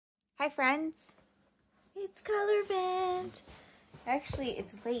Hi friends, it's Colorverse. Actually,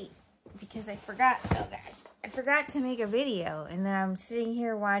 it's late because I forgot to make a video, and then I'm sitting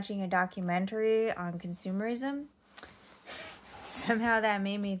here watching a documentary on consumerism. Somehow that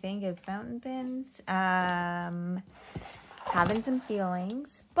made me think of fountain pens. Having some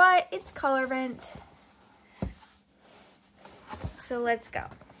feelings, but it's Colorverse. So let's go.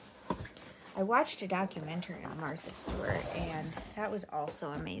 I watched a documentary on Martha Stewart, and that was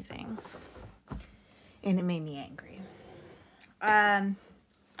also amazing. And it made me angry.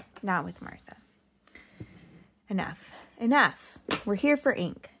 Not with Martha. Enough. We're here for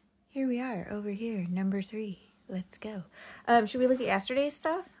ink. Here we are, over here, number 3. Let's go. Should we look at yesterday's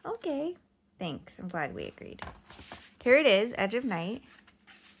stuff? Okay. Thanks. I'm glad we agreed. Here it is, Edge of Night.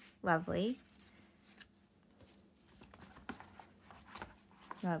 Lovely.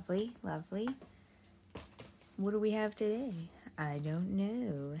 Lovely, lovely. What do we have today? I don't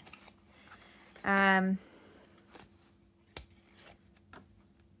know.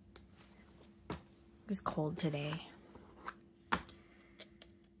 It was cold today.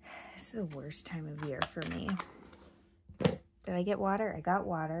 This is the worst time of year for me. Did I get water? I got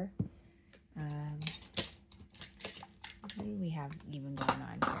water. What do we have even going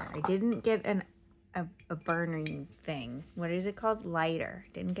on here? I didn't get a burning thing. What is it called? Lighter.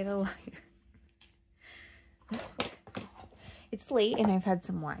 Didn't get a lighter. It's late and I've had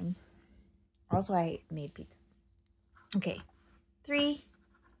some wine. Also, I made pizza. Okay. 3.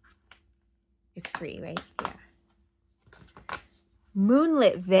 It's 3, right? Yeah.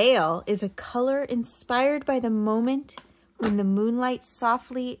 Moonlit Veil is a color inspired by the moment when the moonlight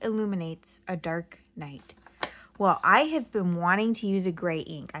softly illuminates a dark night. Well, I have been wanting to use a gray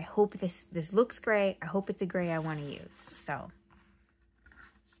ink. I hope this looks gray. I hope it's a gray I want to use. So,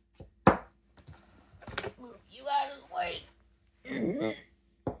 move you out of the way.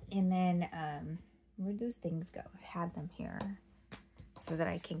 And then, where'd those things go? I had them here so that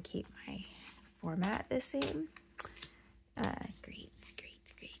I can keep my format the same. Great.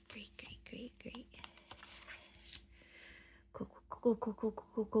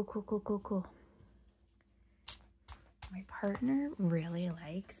 Cool. My partner really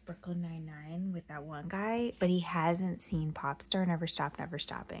likes Brooklyn Nine-Nine with that one guy, but he hasn't seen Popstar, Never Stop, Never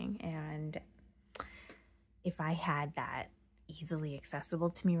Stopping. And if I had that easily accessible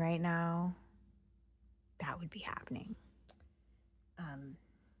to me right now, that would be happening.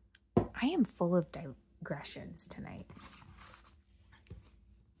 I am full of digressions tonight.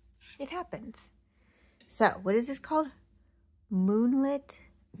 It happens. So, what is this called? Moonlit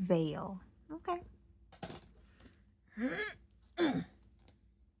Veil. Okay.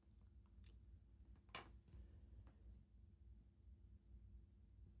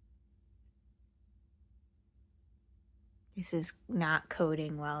 This is not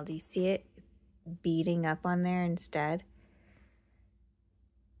coating well. Do you see it beading up on there instead?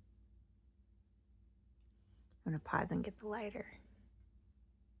 I'm going to pause and get the lighter.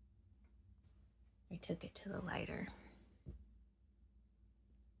 I took it to the lighter.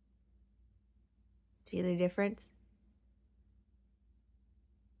 See the difference?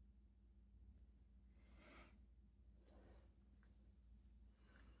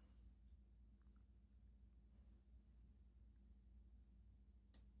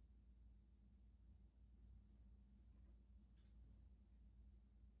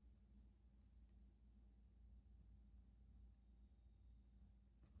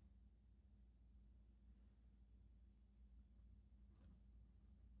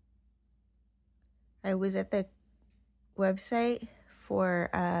 I was at the website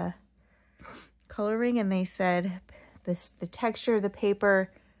for coloring, and they said the texture of the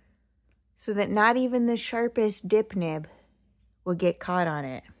paper so that not even the sharpest dip nib would get caught on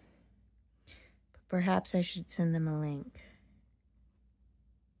it. But perhaps I should send them a link.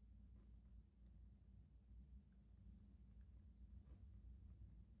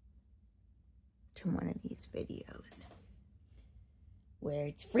 To one of these videos where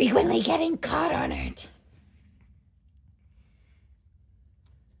it's frequently getting caught on it.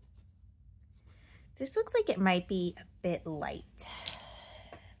 This looks like it might be a bit light.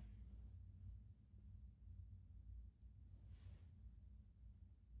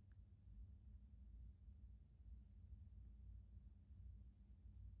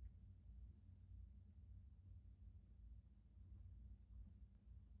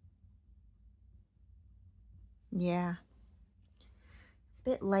 Yeah. A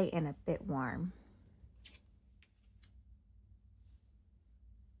bit light and a bit warm.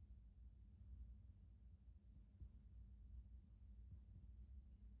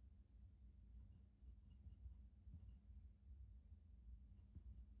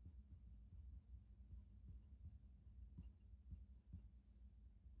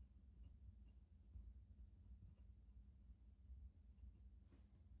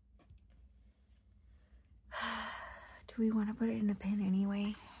 we want to put it in a pen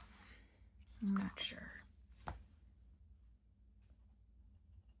anyway? I'm not sure.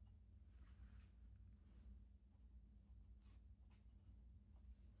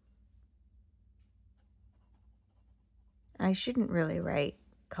 I shouldn't really write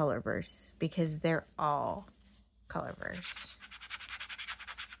Colorverse because they're all Colorverse.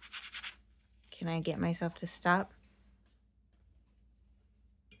 Can I get myself to stop?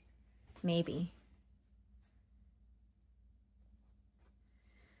 Maybe.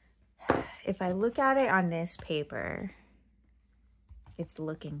 If I look at it on this paper, it's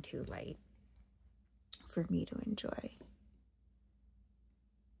looking too light for me to enjoy.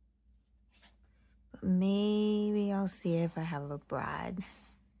 But maybe I'll see if I have a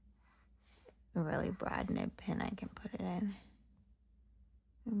really broad nib pen I can put it in.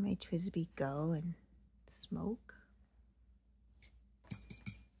 And my Twisby Go and smoke.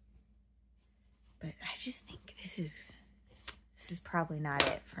 But I just think this is probably not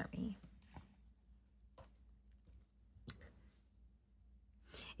it for me.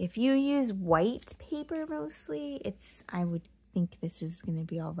 If you use white paper mostly, I would think this is going to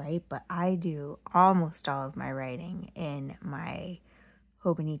be all right, but I do almost all of my writing in my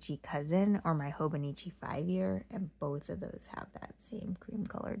Hobonichi Cousin or my Hobonichi 5-year, and both of those have that same cream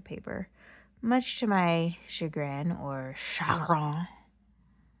colored paper, much to my chagrin or chagrin.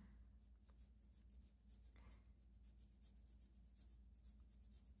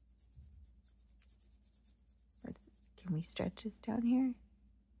 Can we stretch this down here?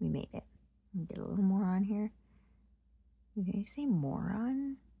 We made it. Get a little more on here. Did I say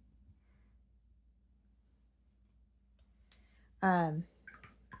moron? Well,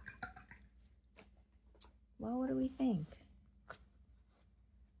 what do we think?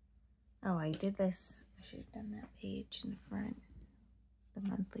 Oh, I did this. I should have done that page in the front. The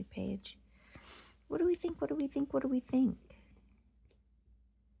monthly page. What do we think? What do we think? What do we think?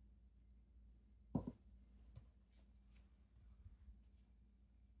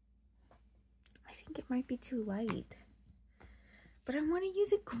 I think it might be too light. But I want to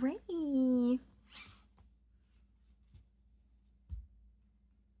use a gray.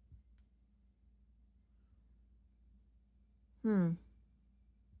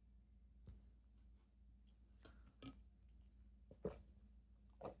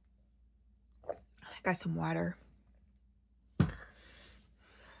 I got some water.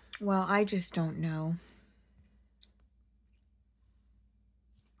 Well, I just don't know.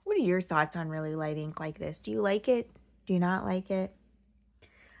 What are your thoughts on really light ink like this? Do you like it? Do you not like it?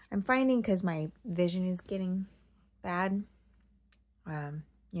 I'm finding because my vision is getting bad,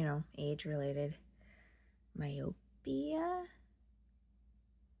 you know, age-related myopia.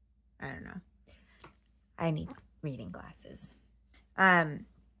 I don't know. I need reading glasses.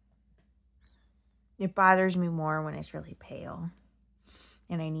 It bothers me more when it's really pale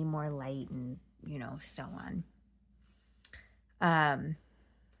and I need more light and, you know, so on.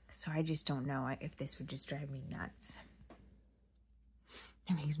 So I just don't know if this would just drive me nuts.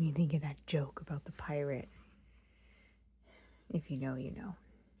 It makes me think of that joke about the pirate. If you know, you know.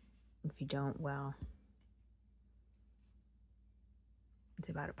 If you don't, well, it's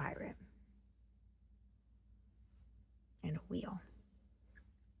about a pirate and a wheel.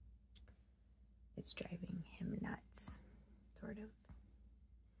 It's driving him nuts, sort of.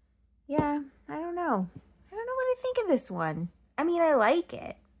 Yeah, I don't know. I don't know what I think of this one. I mean, I like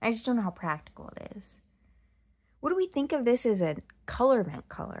it. I just don't know how practical it is. What do we think of this as a Colorvent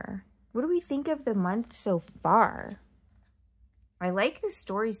color? What do we think of the month so far? I like the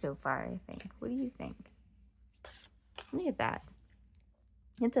story so far, I think. What do you think? Look at that.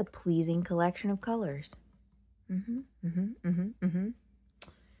 It's a pleasing collection of colors.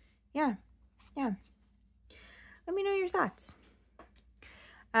 Yeah. Yeah. Let me know your thoughts.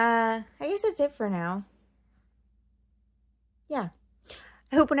 I guess that's it for now. Yeah.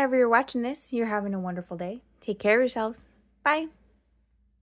 I hope whenever you're watching this, you're having a wonderful day. Take care of yourselves. Bye.